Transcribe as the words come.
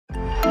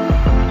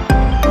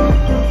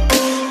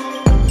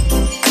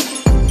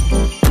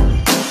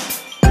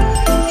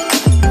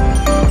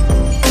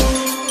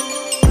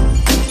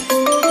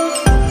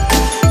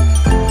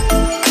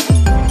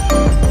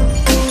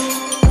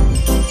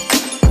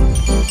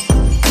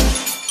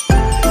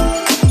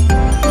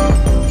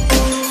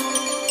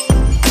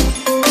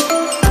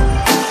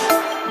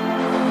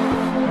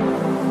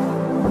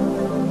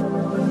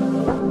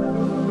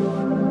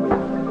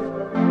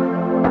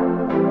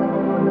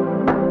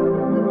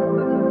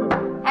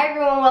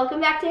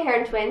Welcome back to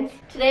Herrin Twins.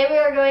 Today we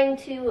are going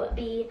to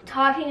be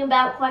talking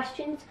about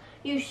questions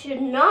you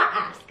should not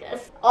ask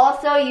us.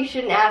 Also, you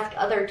shouldn't ask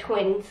other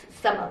twins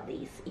some of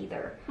these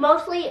either.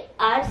 Mostly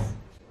us.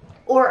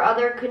 Or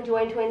other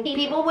conjoined twins.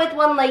 People with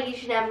one leg, you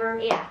should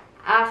never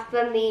ask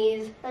them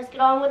these. Let's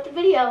get on with the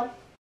video.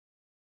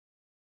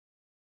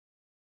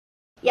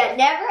 Yeah,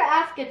 never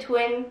ask a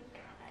twin,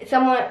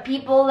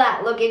 people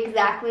that look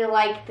exactly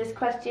like this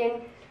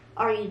question,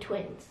 are you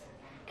twins?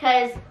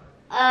 Because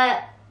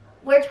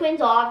we're twins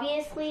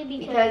obviously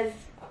because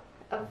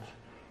of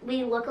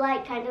we look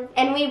like kind of.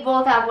 And we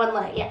both have one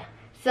leg. Yeah.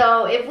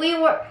 So if we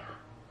were,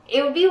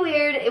 it would be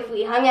weird if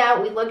we hung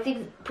out, we looked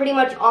pretty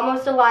much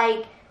almost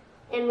alike,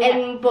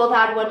 and both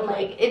had one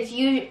leg.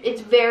 It's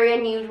very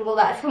unusual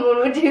that someone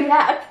would do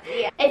that.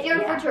 Yeah. If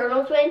you're a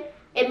fraternal twin,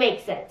 it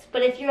makes sense.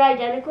 But if you're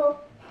identical,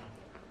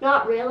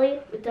 not really.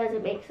 It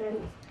doesn't make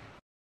sense.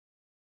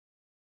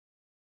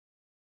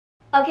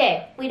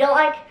 Okay, we don't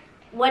like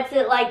what's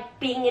it like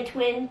being a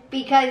twin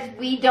because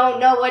we don't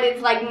know what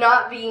it's like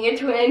not being a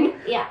twin.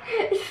 Yeah.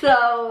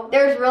 So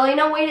there's really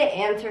no way to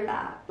answer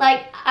that.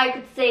 Like I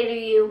could say to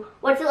you,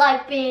 what's it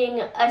like being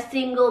a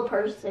single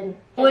person?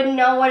 Wouldn't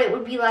know what it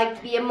would be like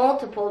to be a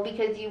multiple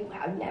because you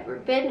have never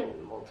been in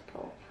a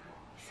multiple.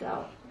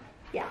 So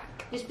yeah,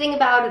 just think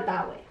about it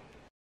that way.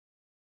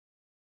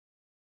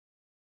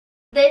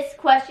 This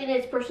question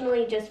is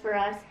personally just for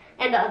us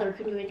and the other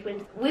conjoined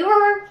twins. We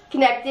were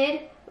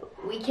connected.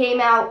 We came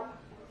out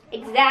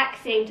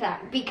exact same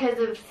time because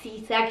of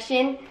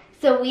C-section.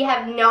 So we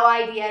have no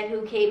idea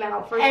who came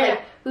out first,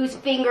 like whose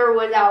finger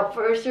was out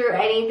first or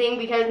anything,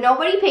 because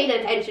nobody paid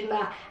attention to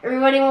that.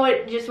 Everybody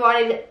just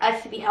wanted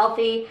us to be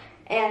healthy,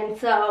 and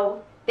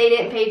so they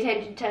didn't pay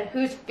attention to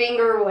whose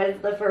finger was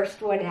the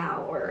first one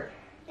out.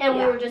 We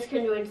were just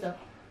conjoined, so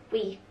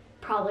we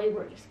probably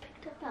were just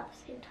picked up at the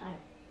same time,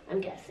 I'm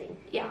guessing.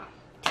 Yeah.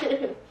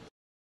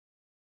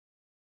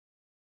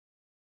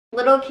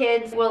 Little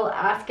kids will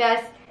ask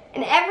us,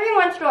 and every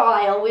once in a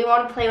while we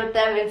want to play with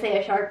them and say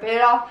a shark bit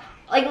it off.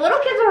 Like, little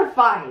kids are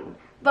fine,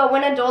 but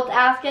when adults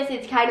ask us,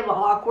 it's kind of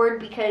awkward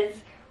because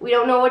we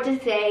don't know what to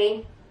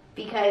say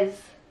because,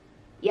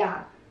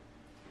 yeah.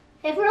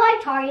 If we're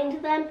like talking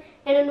to them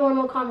in a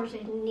normal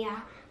conversation, yeah,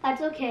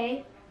 that's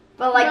okay.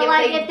 But like,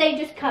 if they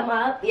just come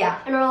up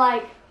and are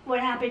like, what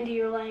happened to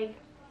your leg?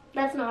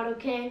 That's not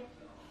okay.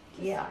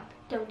 Yeah.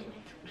 Don't do it.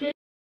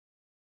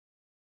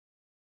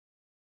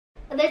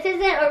 This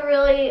isn't a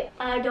really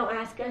don't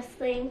ask us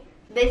thing.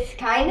 This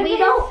kind of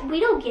we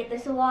don't get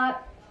this a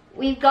lot.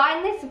 We've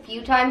gotten this a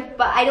few times,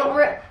 but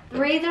the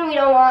reason we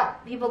don't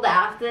want people to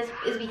ask this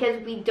is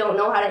because we don't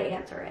know how to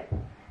answer it.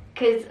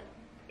 Because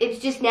it's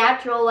just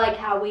natural, like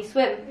how we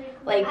swim.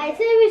 Like I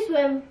say we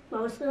swim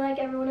mostly like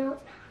everyone else.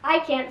 I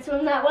can't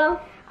swim that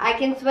well. I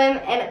can swim,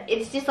 and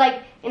it's just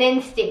like an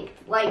instinct.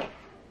 Like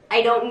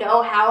I don't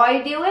know how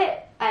I do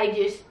it. I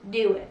just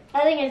do it.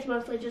 I think it's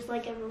mostly just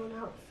like everyone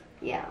else.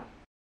 Yeah.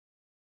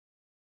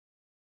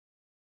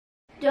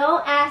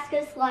 Don't ask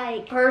us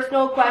like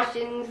personal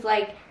questions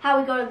like how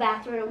we go to the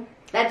bathroom.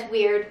 That's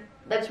weird.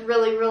 That's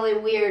really, really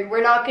weird.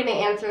 We're not going to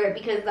answer it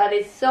because that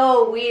is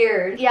so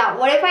weird. Yeah,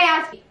 what if I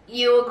ask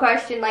you a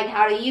question like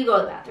how do you go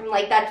to the bathroom?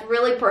 Like that's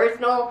really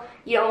personal.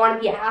 You don't want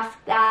to be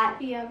asked that.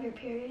 Do you have your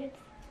periods?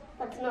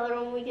 That's another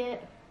one we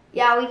get.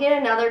 Yeah, we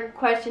get another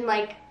question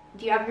like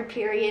do you have your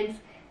periods?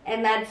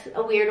 And that's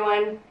a weird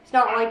one. It's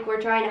not like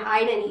we're trying to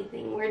hide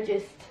anything. We're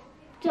just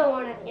we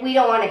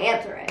don't want to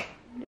answer it.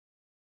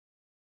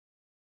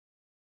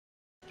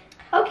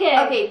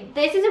 Okay,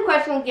 this is a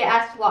question we get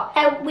asked a lot.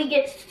 And we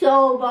get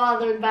so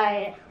bothered by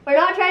it. We're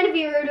not trying to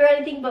be rude or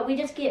anything, but we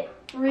just get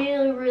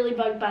really, really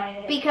bugged by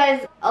it.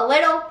 Because a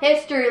little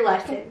history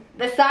lesson.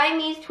 The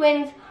Siamese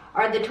twins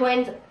are the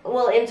twins,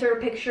 we'll insert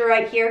a picture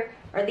right here,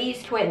 are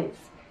these twins.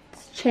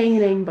 It's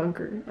Chang and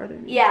Bunker, are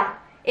they? Yeah.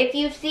 If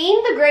you've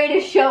seen The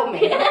Greatest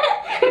Showman,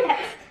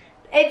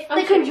 it's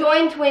the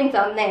conjoined twins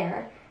on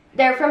there.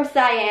 They're from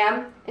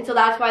Siam, and so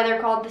that's why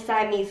they're called the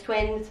Siamese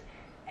twins.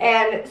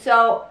 And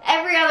so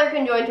every other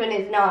conjoined twin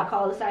is not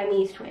called a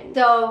Siamese twin.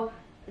 So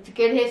it's a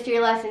good history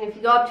lesson. If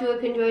you go up to a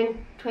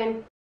conjoined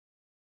twin.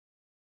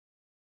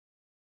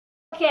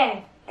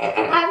 Okay,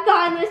 I've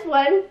gotten this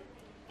one.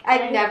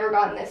 I've never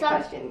gotten this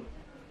question.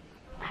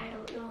 I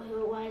don't know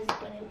who it was,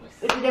 but it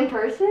was. Was it in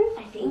person?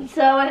 I think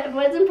so. It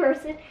was in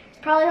person. It's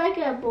probably like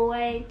a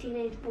boy,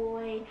 teenage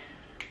boy.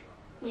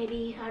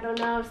 Maybe, I don't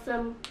know,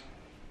 some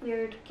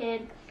weird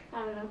kid.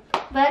 I don't know.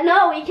 But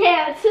no, we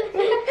can't.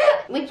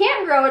 We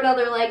can't grow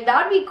another leg.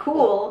 That would be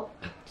cool.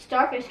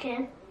 Starfish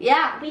can.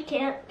 Yeah. We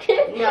can't.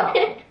 No,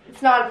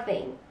 it's not a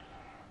thing.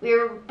 We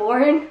were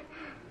born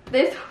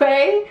this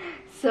way,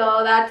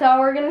 so that's how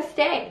we're going to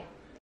stay.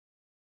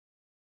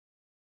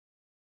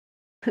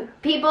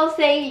 People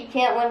say you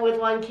can't live with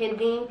one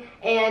kidney,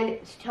 and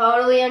it's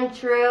totally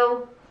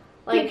untrue.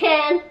 Like, you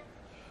can.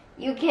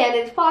 You can,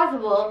 it's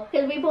possible.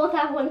 Because we both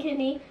have one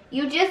kidney.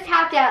 You just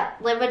have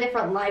to live a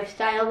different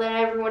lifestyle than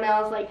everyone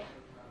else. Like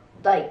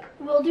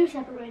we'll do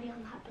separate radio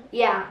on that.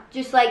 Yeah,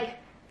 just like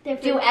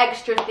do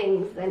extra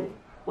things than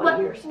what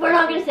you're supposed to. We're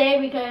not going to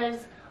say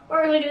because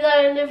We're gonna do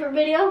that in a different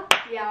video.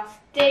 Yeah.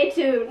 Stay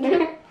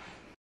tuned.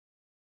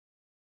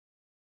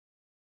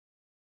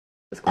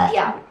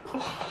 Yeah.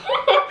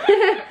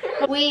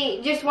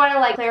 We just want to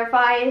like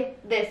clarify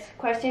this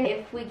question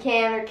if we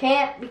can or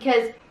can't,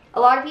 because a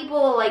lot of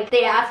people like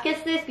they ask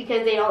us this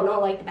because they don't know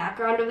like the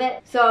background of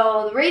it.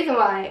 So the reason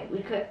why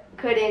we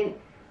couldn't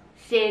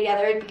stay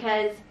together is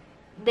because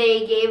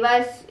they gave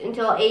us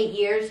until 8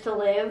 years to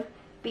live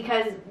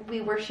because we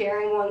were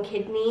sharing one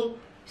kidney.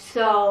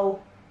 So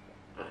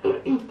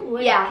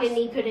yeah,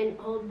 Kidney couldn't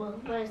hold both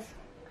of us.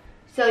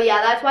 So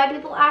yeah, that's why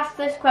people ask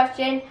this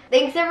question.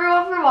 Thanks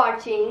everyone for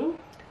watching.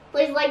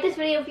 Please like this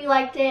video if you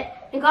liked it,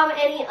 and comment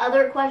any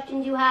other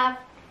questions you have.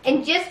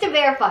 And just to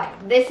verify,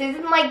 this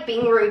isn't like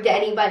being rude to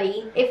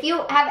anybody. If you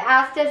have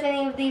asked us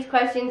any of these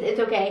questions, it's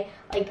okay.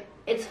 Like,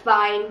 it's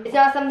fine. It's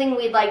not something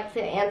we'd like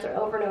to answer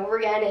over and over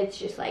again. It's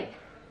just like,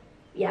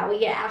 yeah, we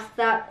get asked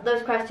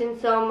those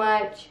questions so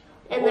much.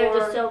 And they're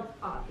just so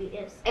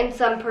obvious. And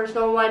some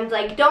personal ones,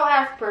 like, don't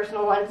ask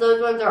personal ones.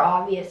 Those ones are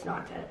obvious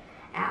not to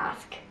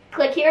ask.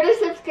 Click here to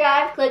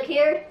subscribe. Click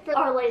here for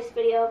our latest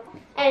video.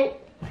 And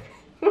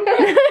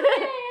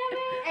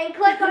and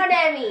click on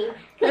Emmy.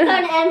 Click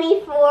on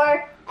Emmy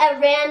for a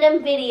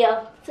random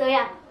video. So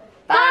yeah.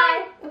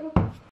 Bye.